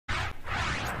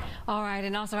All right,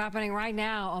 and also happening right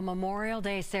now, a Memorial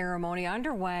Day ceremony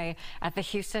underway at the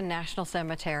Houston National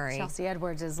Cemetery. Chelsea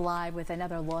Edwards is live with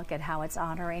another look at how it's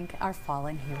honoring our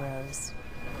fallen heroes.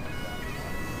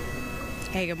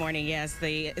 Hey, good morning. Yes,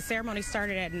 the ceremony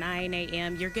started at 9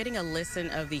 a.m. You're getting a listen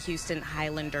of the Houston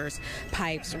Highlanders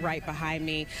pipes right behind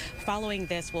me. Following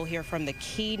this, we'll hear from the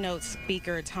keynote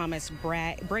speaker, Thomas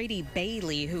Brady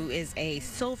Bailey, who is a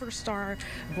Silver Star,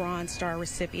 Bronze Star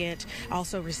recipient,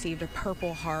 also received a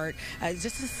Purple Heart.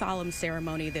 Just a solemn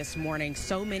ceremony this morning.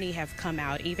 So many have come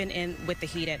out, even with the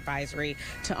heat advisory,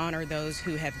 to honor those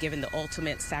who have given the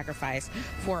ultimate sacrifice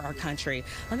for our country.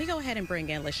 Let me go ahead and bring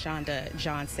in Lashonda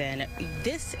Johnson.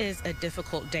 This is a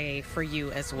difficult day for you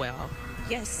as well.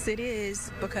 Yes, it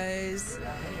is, because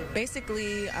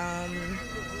basically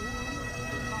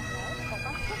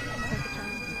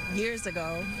years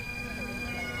ago,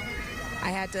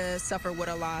 I had to suffer with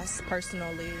a loss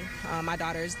personally, my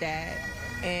daughter's dad.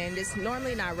 And it's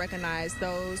normally not recognized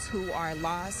those who are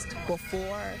lost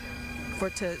before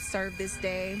to serve this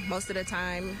day. Most of the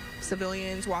time,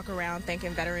 civilians walk around thanking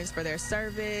veterans for their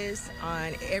service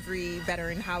on every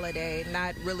veteran holiday,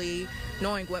 not really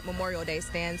knowing what Memorial Day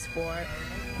stands for.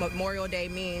 Memorial Day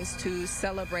means to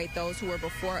celebrate those who were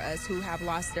before us, who have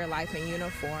lost their life in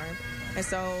uniform. And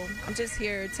so I'm just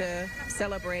here to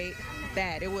celebrate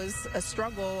that. It was a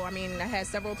struggle. I mean, I had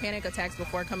several panic attacks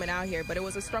before coming out here, but it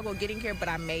was a struggle getting here, but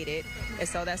I made it. And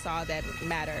so that's all that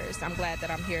matters. I'm glad that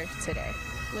I'm here today.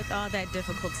 With all that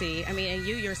difficulty, I mean, and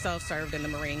you yourself served in the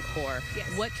Marine Corps.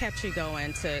 Yes. What kept you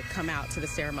going to come out to the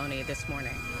ceremony this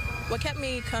morning? What kept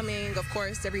me coming, of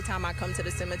course, every time I come to the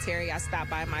cemetery, I stop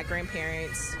by my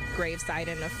grandparents' gravesite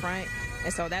in the front.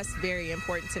 And so that's very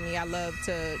important to me. I love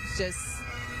to just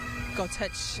go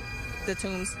touch the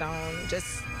tombstone,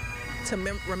 just to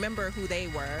remember who they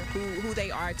were, who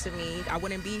they are to me. I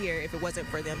wouldn't be here if it wasn't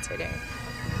for them today.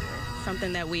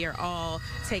 Something that we are all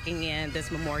taking in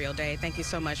this Memorial Day. Thank you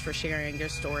so much for sharing your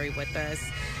story with us.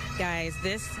 Guys,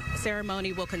 this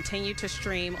ceremony will continue to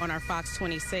stream on our Fox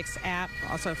 26 app,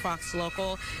 also Fox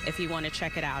Local, if you want to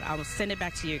check it out. I will send it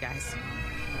back to you guys.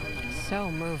 So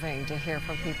moving to hear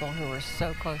from people who were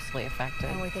so closely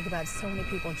affected. And we think about so many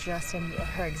people just in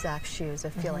her exact shoes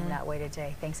of feeling that way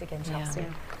today. Thanks again, Chelsea. Yeah.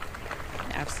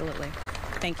 Absolutely.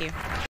 Thank you.